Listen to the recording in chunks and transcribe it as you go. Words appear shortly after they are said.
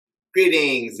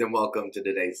Greetings and welcome to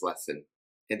today's lesson.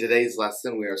 In today's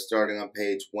lesson, we are starting on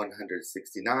page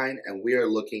 169 and we are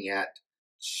looking at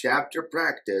chapter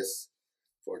practice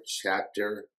for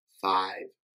chapter 5.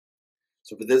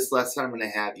 So for this lesson, I'm going to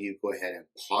have you go ahead and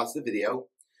pause the video.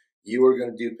 You are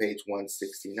going to do page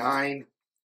 169,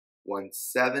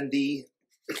 170,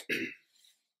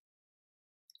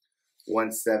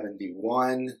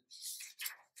 171,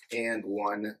 and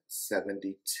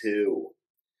 172.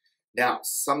 Now,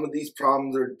 some of these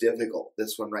problems are difficult.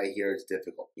 This one right here is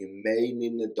difficult. You may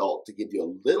need an adult to give you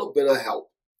a little bit of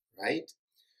help, right?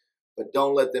 But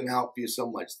don't let them help you so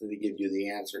much that they give you the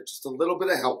answer. Just a little bit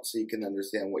of help so you can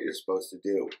understand what you're supposed to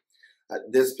do.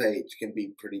 This page can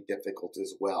be pretty difficult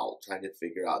as well, trying to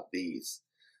figure out these.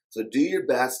 So do your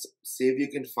best. See if you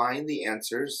can find the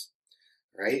answers,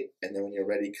 right? And then when you're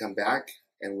ready, come back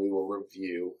and we will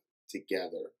review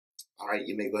together. All right,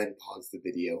 you may go ahead and pause the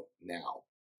video now.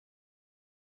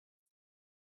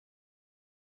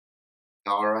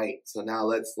 All right, so now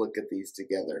let's look at these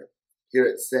together. Here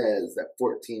it says that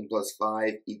 14 plus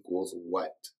 5 equals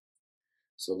what?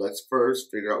 So let's first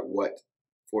figure out what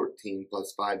 14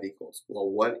 plus 5 equals. Well,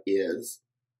 what is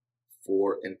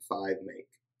 4 and 5 make?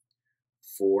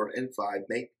 4 and 5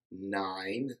 make 9.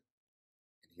 And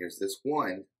here's this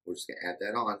 1. We're just going to add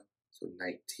that on. So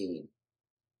 19.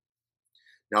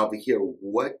 Now over here,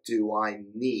 what do I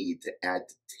need to add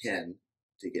to 10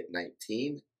 to get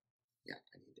 19? Yeah,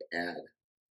 I need to add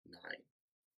 9.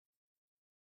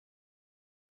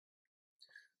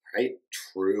 Right?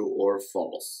 True or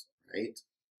false, right?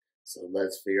 So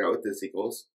let's figure out what this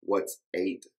equals. What's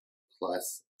 8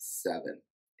 plus 7?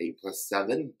 8 plus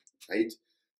 7, right?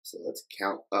 So let's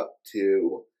count up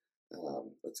to,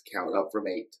 let's count up from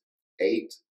 8.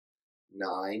 8,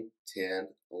 9, 10,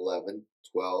 11,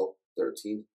 12,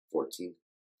 13, 14,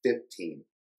 15.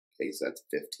 Okay, so that's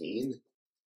 15.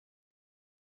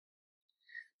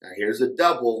 Now here's a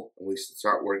double, and we should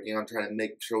start working on trying to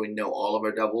make sure we know all of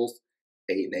our doubles.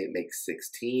 8 and 8 makes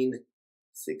 16.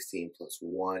 16 plus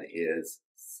 1 is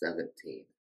 17.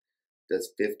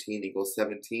 Does 15 equal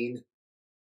 17?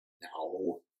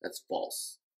 No, that's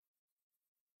false.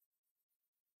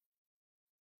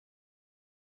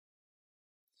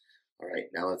 All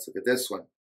right, now let's look at this one.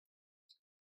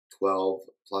 12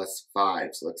 plus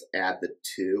 5. So let's add the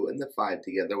 2 and the 5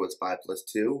 together. What's 5 plus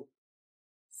 2?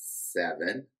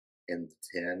 7. And the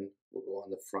 10 will go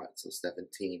on the front, so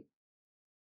 17.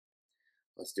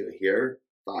 Let's do it here.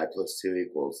 5 plus 2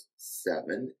 equals 7.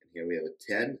 And here we have a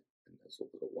 10. And this will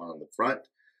put a 1 on the front.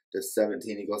 Does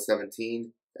 17 equal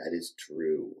 17? That is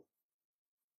true.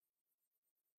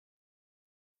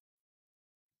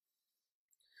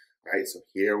 All right, so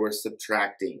here we're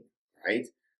subtracting, right?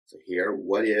 So here,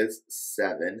 what is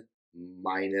 7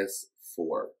 minus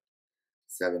 4?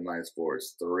 7 minus 4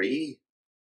 is 3.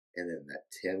 And then that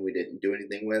 10 we didn't do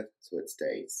anything with, so it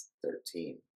stays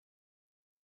 13.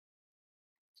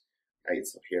 All right,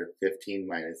 so here 15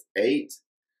 minus 8.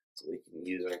 So we can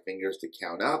use our fingers to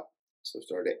count up. So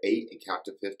start at 8 and count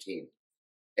to 15.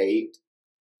 8,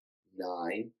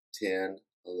 9, 10,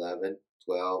 11,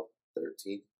 12,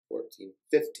 13, 14,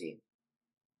 15.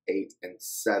 8 and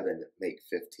 7 make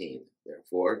 15.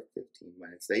 Therefore, 15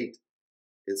 minus 8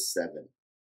 is 7.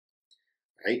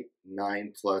 Right?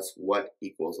 9 plus what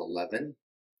equals 11?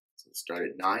 So let's start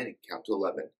at 9 and count to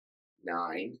 11.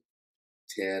 9,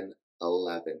 10,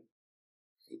 11.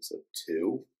 Okay, so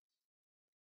 2.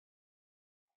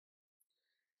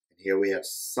 And here we have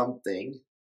something.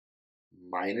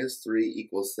 Minus 3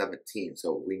 equals 17.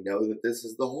 So we know that this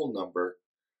is the whole number,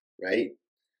 right?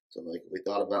 So like if we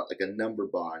thought about like a number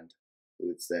bond, we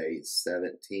would say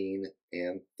 17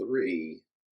 and 3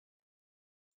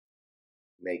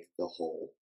 make the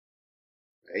whole,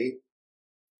 right?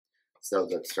 So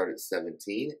let's start at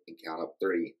 17 and count up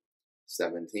 3.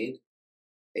 17,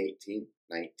 18,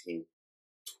 19,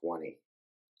 20.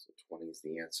 So 20 is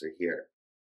the answer here.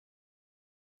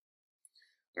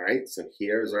 All right, so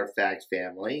here's our fact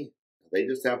family. They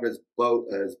just have as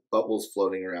bubbles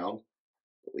floating around,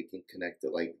 but we can connect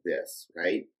it like this,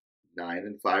 right? 9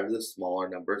 and 5 are the smaller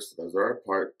numbers, so those are our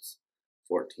parts.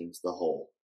 14 is the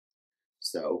whole.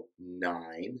 So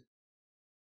 9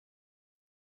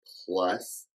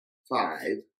 plus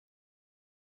 5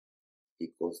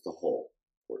 equals the whole,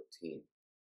 14.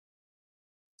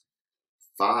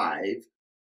 5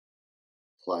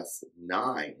 plus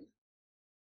 9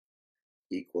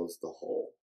 equals the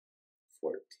whole,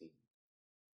 14.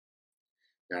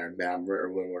 Now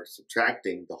remember, when we're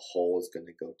subtracting, the whole is going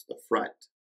to go to the front.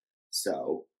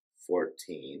 So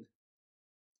 14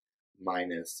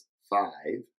 minus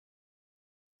 5,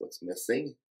 what's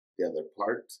missing? The other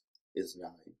part is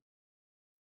 9.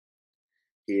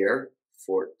 here,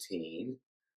 14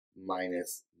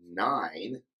 minus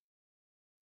 9.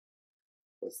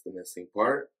 What's the missing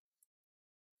part?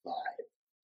 5.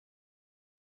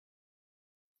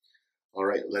 All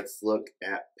right, let's look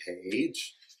at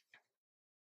page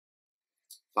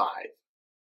 5.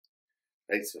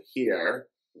 Right, so here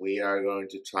we are going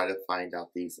to try to find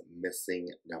out these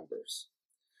missing numbers.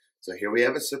 So here we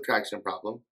have a subtraction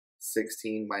problem.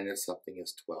 16 minus something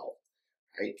is 12.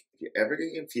 Right? If you ever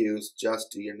get confused,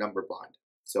 just do your number bond.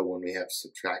 So when we have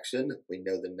subtraction, we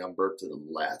know the number to the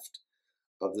left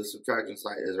of the subtraction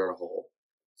sign is our whole.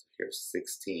 So here's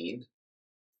 16,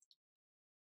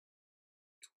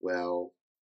 12,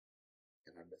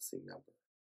 and our missing number.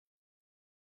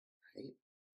 Right?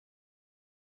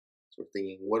 So we're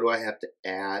thinking, what do I have to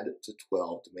add to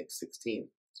 12 to make 16?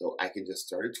 So I can just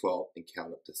start at 12 and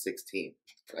count up to 16,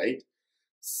 right?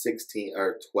 16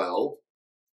 or 12,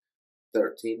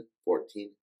 13, 14,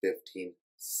 15,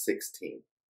 16.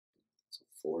 So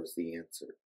 4 is the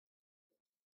answer.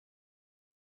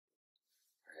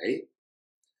 Right?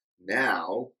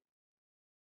 Now,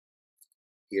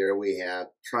 here we have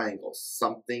triangles.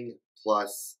 Something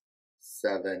plus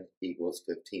 7 equals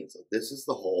 15. So this is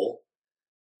the whole.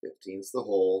 15 is the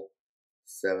whole.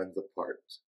 7's the part.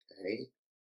 Okay?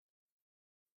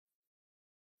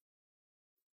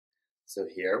 So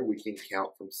here we can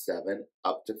count from 7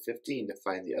 up to 15 to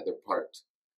find the other part.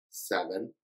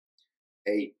 7,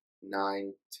 8,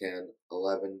 9, 10,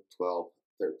 11, 12,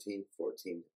 13,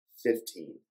 14,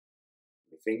 15.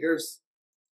 Any fingers?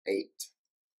 8.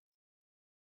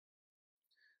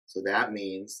 So that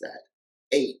means that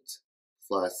 8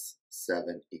 plus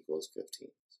 7 equals 15.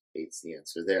 8's the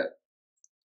answer there.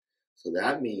 So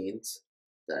that means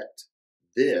that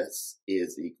this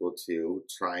is equal to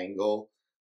triangle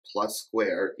plus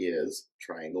square is,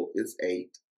 triangle is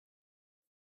 8,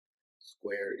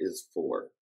 square is 4.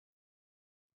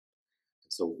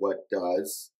 So what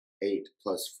does 8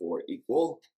 plus 4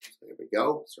 equal? So here we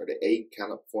go. Start at 8,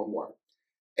 count up 4 more.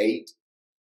 8,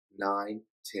 9,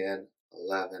 10,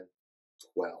 11,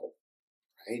 12.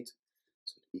 Right?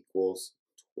 So it equals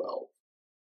 12.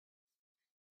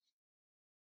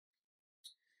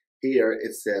 Here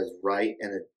it says write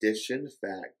an addition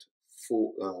fact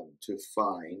to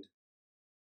find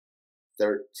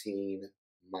 13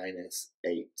 minus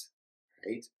 8.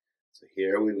 Right? So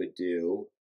here we would do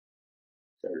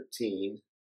 13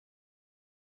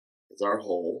 is our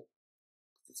whole.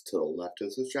 It's to the left of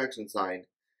the subtraction sign,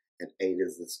 and 8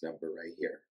 is this number right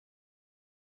here.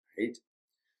 Right?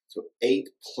 So 8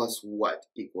 plus what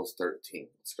equals 13?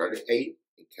 Let's start at 8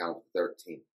 and count to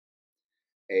 13.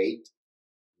 8,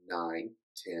 9,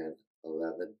 10,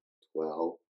 11,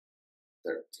 12,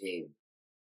 13.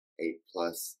 8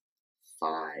 plus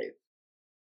 5.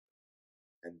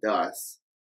 And thus,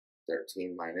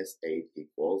 13 minus 8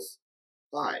 equals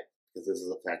 5. Because this is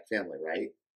a fact family, right?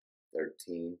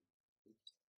 13,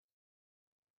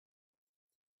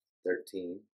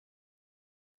 13.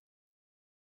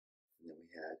 And then we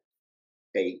had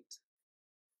 8.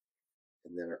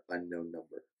 And then our unknown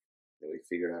number. Then we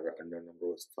figured out our unknown number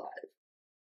was 5.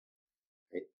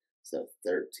 Right? So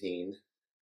 13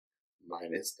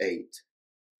 minus 8.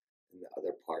 And the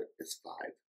other part is 5.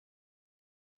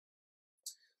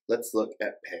 Let's look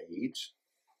at page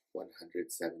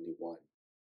 171.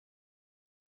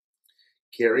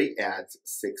 Carrie adds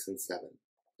 6 and 7.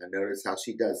 Now notice how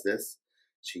she does this.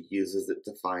 She uses it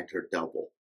to find her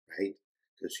double, right?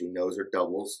 Because she knows her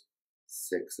doubles.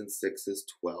 6 and 6 is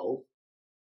 12.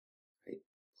 Right?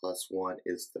 Plus 1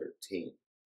 is 13.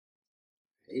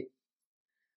 Right?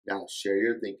 Now share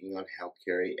your thinking on how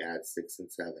Carrie adds 6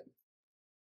 and 7.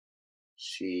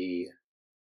 She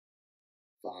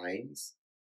finds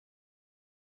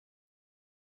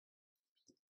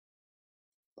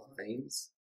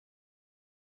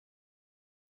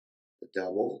the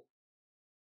double,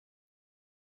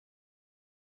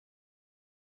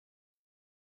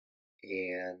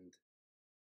 and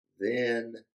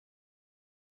then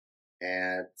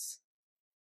adds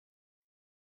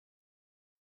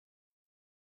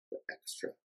the extra.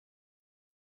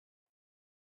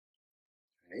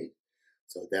 Right?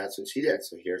 So that's what she did.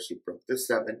 So here she broke the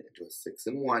 7 into a 6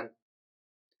 and 1.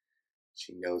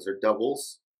 She knows her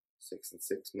doubles. 6 and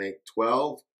 6 make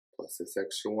 12, plus this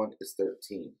extra 1 is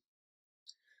 13.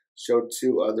 Show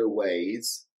 2 other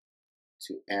ways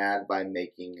to add by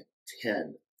making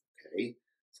 10. Okay,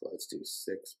 so let's do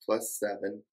 6 plus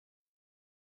 7,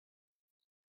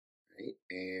 right,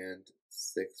 and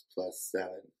 6 plus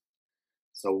 7.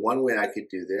 So one way I could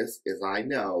do this is I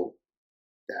know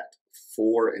that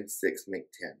 4 and 6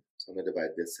 make 10. So I'm going to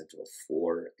divide this into a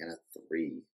 4 and a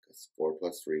 3, because is 4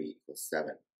 plus 3 equals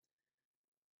 7.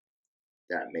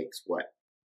 That makes what?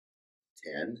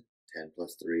 10. 10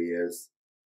 plus 3 is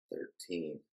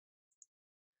 13.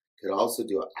 Could also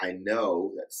do it. I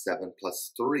know that 7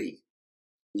 plus 3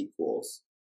 equals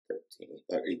 13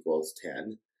 or equals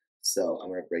 10. So I'm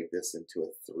going to break this into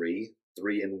a 3.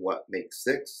 3 and what makes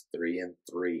 6? 3 and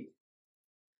 3.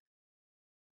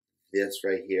 This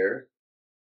right here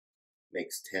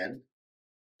makes 10.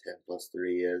 10 plus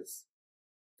 3 is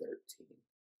 13.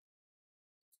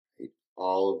 Right?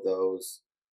 All of those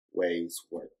ways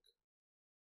work.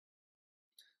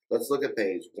 Let's look at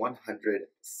page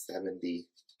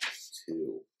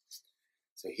 172.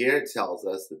 So here it tells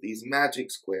us that these magic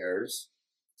squares,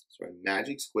 so a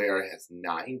magic square has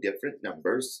 9 different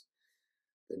numbers.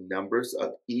 The numbers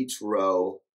of each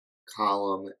row,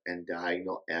 column, and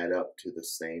diagonal add up to the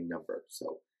same number.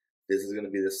 So this is going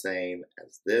to be the same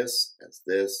as this, as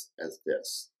this, as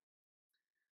this.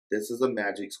 This is a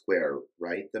magic square.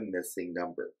 Write the missing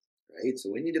number, right? So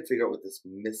we need to figure out what this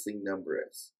missing number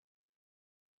is.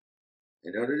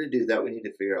 In order to do that, we need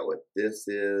to figure out what this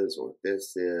is, or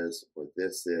this is, or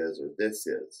this is, or this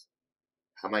is.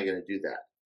 How am I going to do that?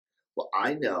 Well,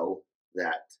 I know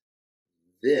that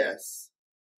this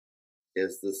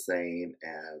is the same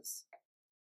as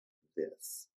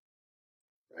this,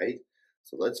 right?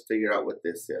 So let's figure out what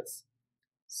this is.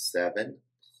 7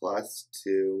 plus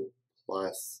 2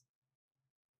 plus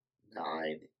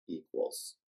 9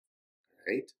 equals,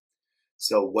 right?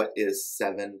 So what is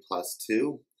 7 plus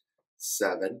 2?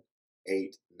 7,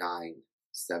 8, 9.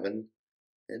 7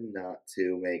 and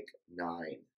 2 make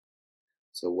 9.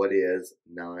 So what is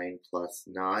 9 plus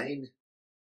 9?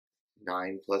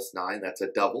 9 plus 9, that's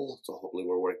a double. So hopefully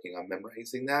we're working on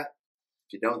memorizing that.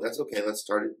 If you don't, that's okay. Let's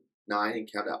start at 9 and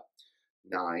count up.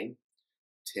 9,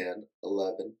 10,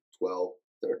 11, 12,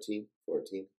 13,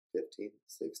 14, 15,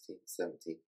 16,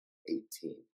 17,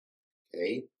 18.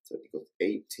 Okay, so it equals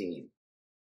 18.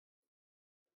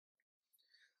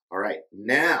 All right,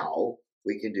 now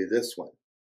we can do this one,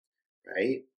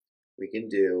 right? We can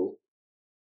do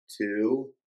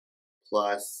 2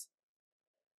 plus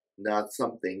not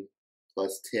something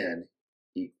plus 10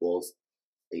 equals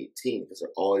 18, because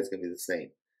they're always going to be the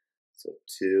same. So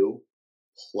 2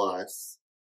 plus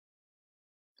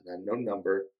an unknown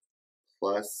number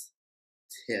plus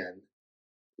 10,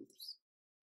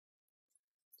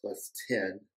 plus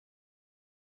 10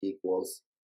 equals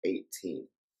 18.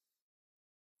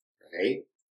 Right?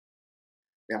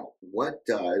 Now, what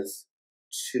does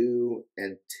 2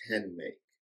 and 10 make?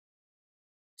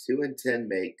 2 and 10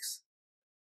 makes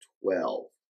 12.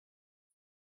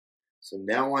 So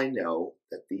now I know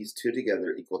that these two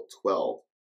together equal 12.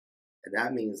 And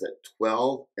that means that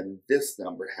 12 and this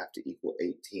number have to equal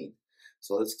 18.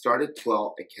 So let's start at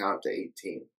 12 and count up to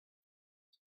 18.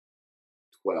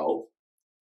 12,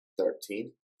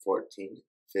 13, 14,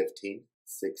 15,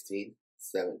 16,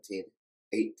 17,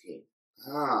 18.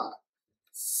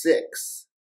 6.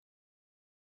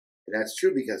 And that's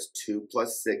true because 2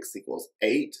 plus 6 equals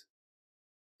 8,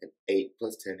 and 8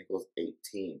 plus 10 equals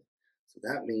 18. So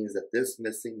that means that this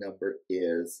missing number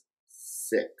is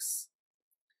 6.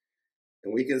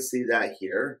 And we can see that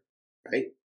here,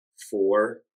 right?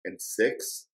 4 and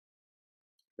 6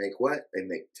 make what? They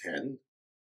make 10.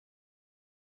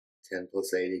 10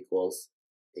 plus 8 equals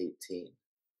 18,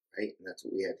 right? And that's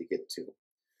what we had to get to.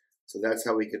 So that's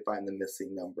how we could find the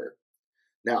missing number.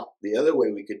 Now, the other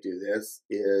way we could do this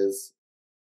is,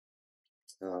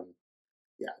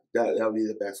 that would be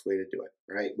the best way to do it,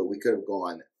 right? But we could have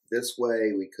gone this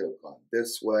way, we could have gone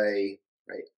this way,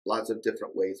 right? Lots of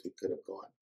different ways we could have gone.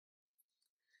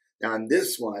 Now, in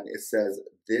this one, it says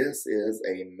this is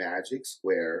a magic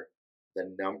square.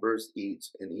 The numbers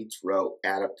in each row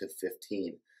add up to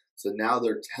 15. So now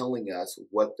they're telling us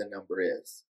what the number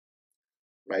is,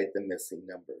 right? The missing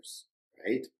numbers,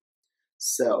 right?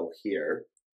 So here,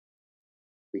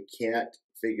 we can't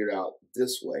figure it out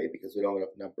this way because we don't have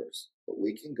enough numbers. But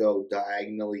we can go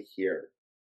diagonally here.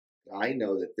 I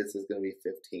know that this is going to be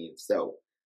 15. So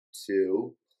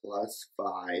 2 plus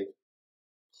 5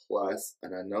 plus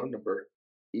an unknown number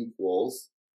equals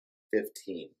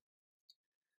 15.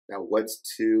 Now what's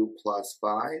 2 plus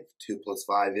 5? 2 plus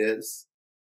 5 is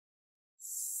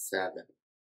 7.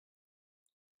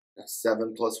 Now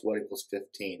 7 plus what equals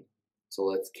 15? So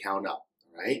let's count up,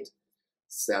 all right?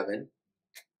 7,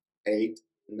 8,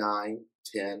 9,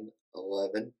 10,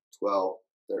 11, 12,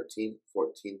 13,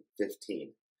 14,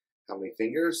 15. How many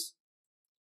fingers?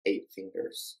 8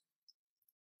 fingers.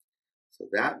 So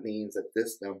that means that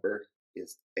this number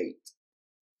is 8.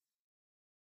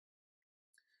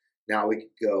 Now we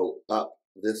could go up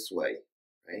this way,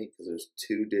 right? Because there's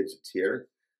 2 digits here.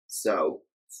 So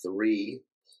 3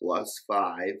 plus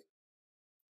 5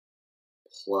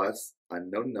 plus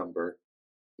unknown number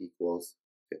equals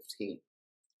 15,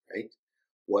 right?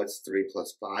 What's 3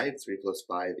 plus 5? 3 plus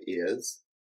 5 is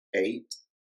 8.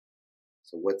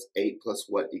 So what's 8 plus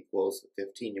what equals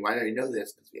 15? You might already know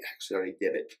this because we actually already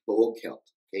did it, but we'll count,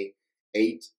 okay?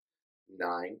 8,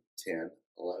 9, 10,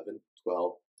 11,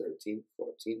 12, 13,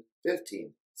 14,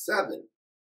 15, 7,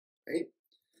 right?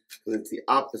 Because it's the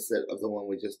opposite of the one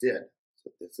we just did. So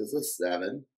this is a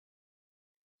 7.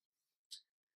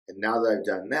 And now that I've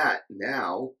done that,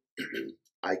 now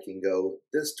I can go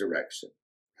this direction,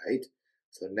 right?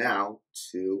 So now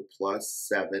 2 plus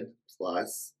 7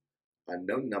 plus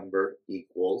unknown number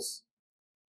equals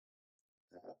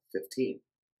 15,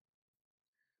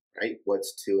 right?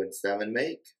 What's 2 and 7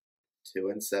 make? 2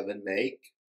 and 7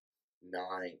 make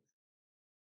 9.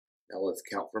 Now let's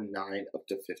count from 9 up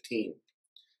to 15.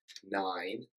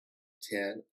 9,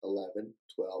 10, 11,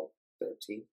 12,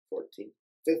 13, 14,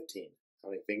 15. How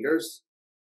many fingers?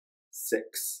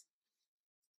 6.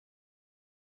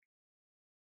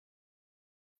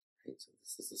 Right, so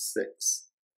this is a 6.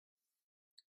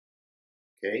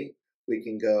 Okay, we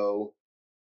can go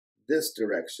this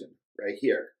direction right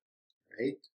here,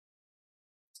 right?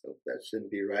 So that shouldn't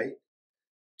be right.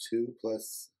 2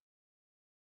 plus,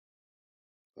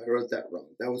 I wrote that wrong.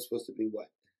 That was supposed to be what?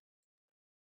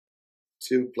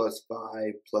 2 plus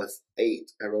 5 plus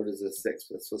 8. I wrote it as a 6,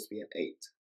 but it's supposed to be an 8.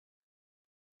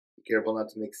 Be careful not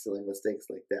to make silly mistakes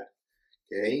like that.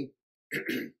 Okay?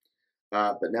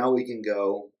 But now we can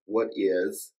go, what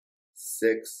is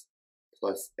 6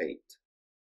 plus 8?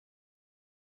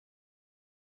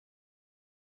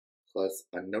 Plus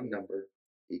unknown number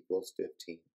equals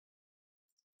 15.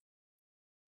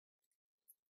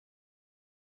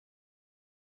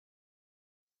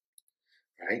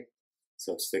 Right?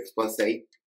 So 6 plus 8.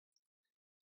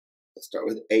 Let's start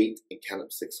with 8 and count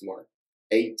up 6 more.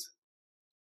 8,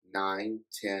 9,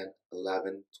 10,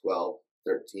 11, 12,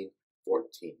 13,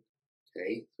 14.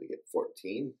 Okay, so we get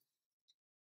 14.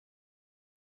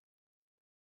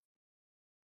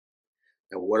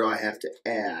 Now what do I have to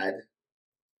add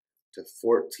to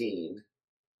 14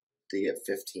 to get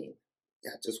 15?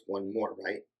 Yeah, just one more,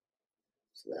 right?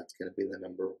 So that's going to be the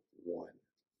number 1.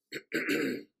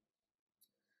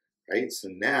 Right, so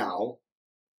now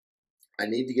I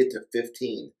need to get to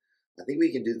 15. I think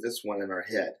we can do this one in our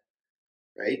head,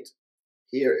 right?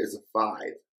 Here is a 5.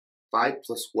 5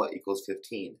 plus what equals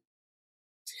 15?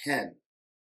 10.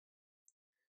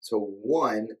 So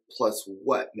 1 plus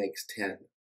what makes 10?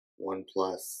 1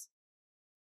 plus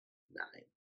 9.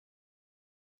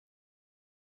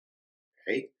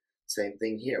 Right? Same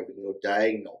thing here. We can go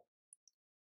diagonal.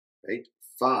 Right?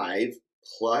 5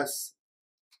 plus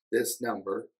this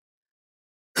number.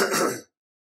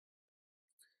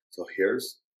 So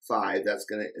here's 5. That's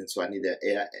gonna, and so I need to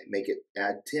add, make it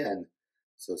add 10.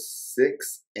 So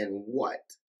 6 and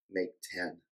what make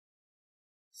 10?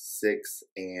 6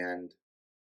 and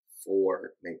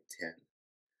 4 make 10.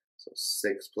 So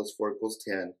 6 plus 4 equals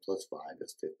 10, plus 5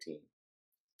 is 15.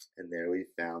 And there we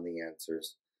found the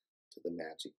answers to the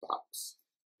magic box.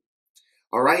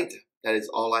 All right, that is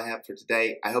all I have for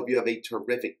today. I hope you have a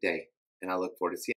terrific day, and I look forward to seeing you.